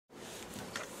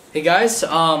Hey guys,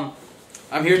 I'm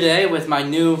here today with my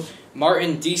new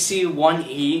Martin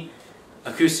DC-1E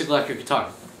acoustic electric guitar.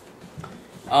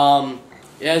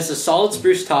 It has a solid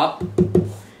spruce top,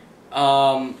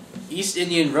 East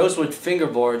Indian rosewood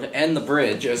fingerboard, and the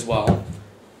bridge as well.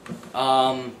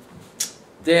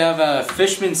 They have a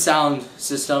Fishman sound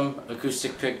system,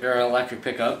 electric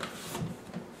pickup.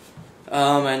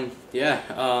 And yeah,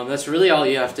 that's really all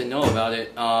you have to know about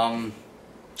it.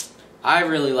 I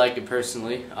really like it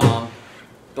personally,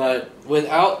 but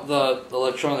without the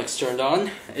electronics turned on,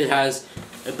 it has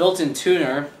a built-in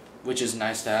tuner, which is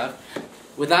nice to have.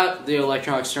 Without the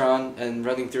electronics turned on and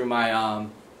running through my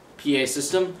PA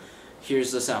system,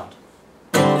 here's the sound.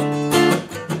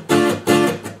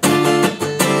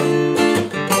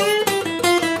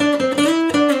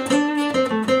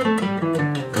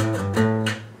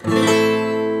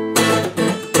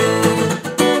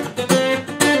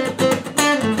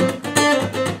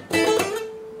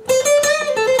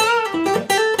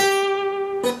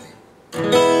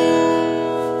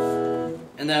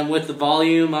 And then with the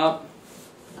volume up,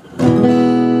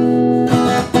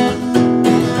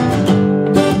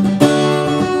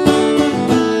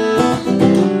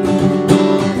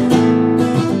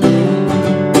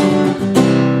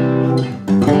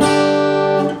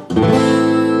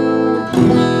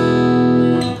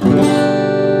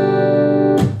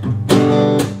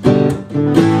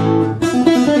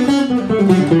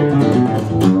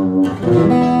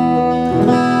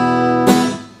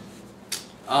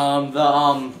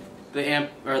 the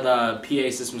amp or the PA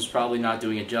system is probably not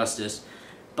doing it justice,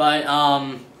 but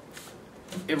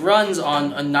it runs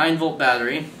on a 9-volt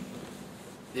battery.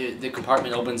 The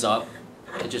compartment opens up,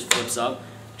 it just flips up,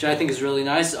 which I think is really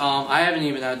nice.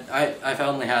 I've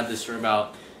only had this for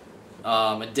about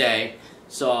a day,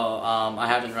 so I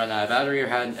haven't run out of battery or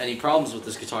had any problems with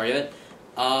this guitar yet.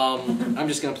 I'm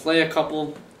just gonna play a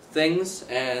couple things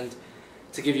and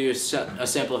to give you a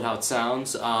sample of how it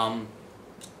sounds.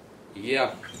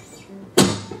 Yeah.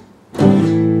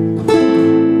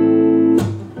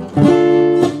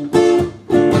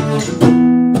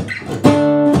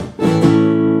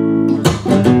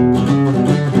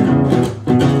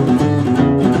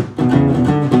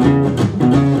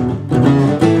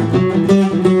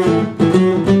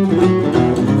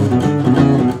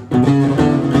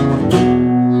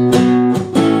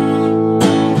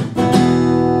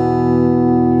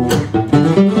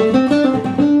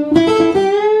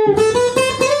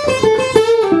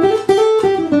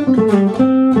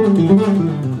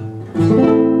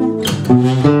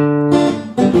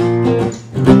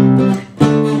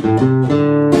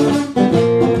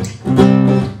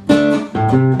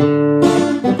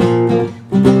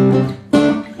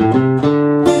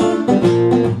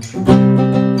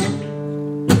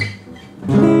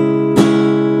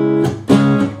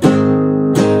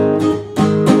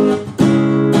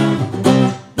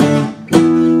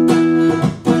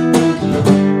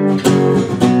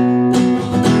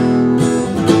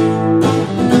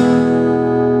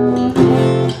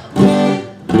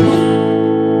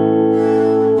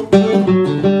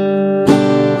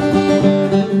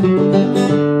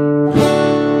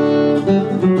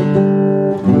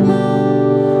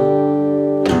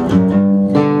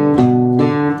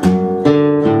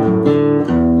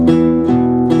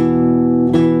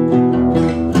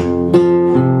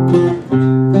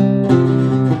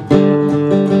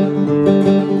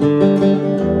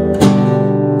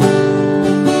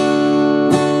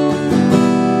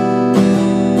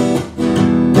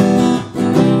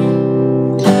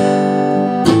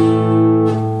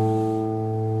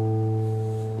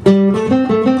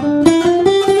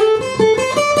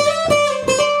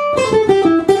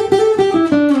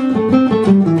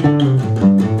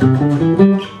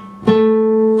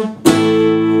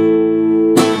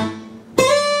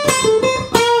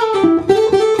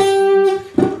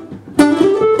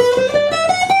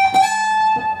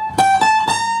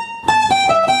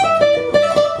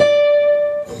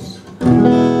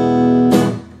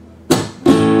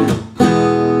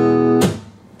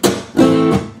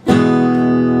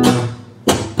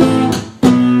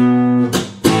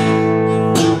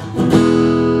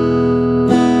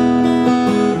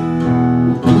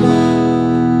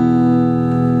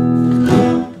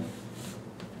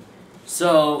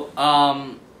 So,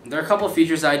 there are a couple of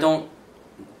features I don't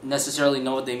necessarily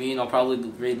know what they mean. I'll probably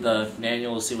read the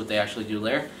manual to see what they actually do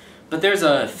there. But there's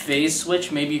a phase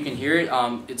switch, maybe you can hear it.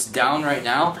 It's down right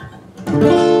now.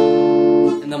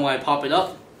 And then when I pop it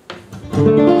up,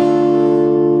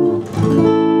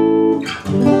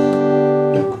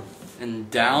 and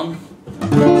down,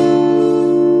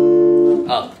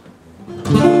 up.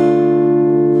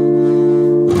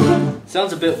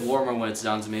 Sounds a bit warmer when it's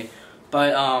down to me.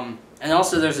 But, and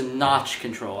also there's a notch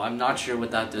control. I'm not sure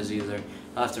what that does either.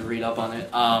 I'll have to read up on it.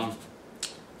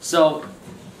 So,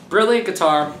 brilliant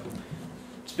guitar.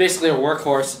 It's basically a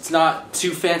workhorse. It's not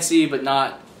too fancy, but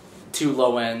not too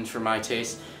low end for my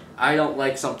taste. I don't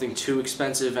like something too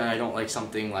expensive, and I don't like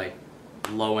something like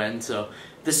low end. So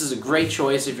this is a great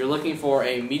choice if you're looking for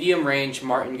a medium range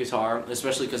Martin guitar,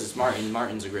 especially because it's Martin.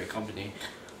 Martin's a great company.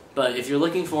 But if you're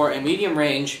looking for a medium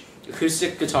range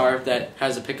acoustic guitar that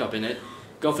has a pickup in it,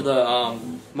 go for the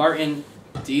Martin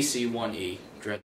DC-1E.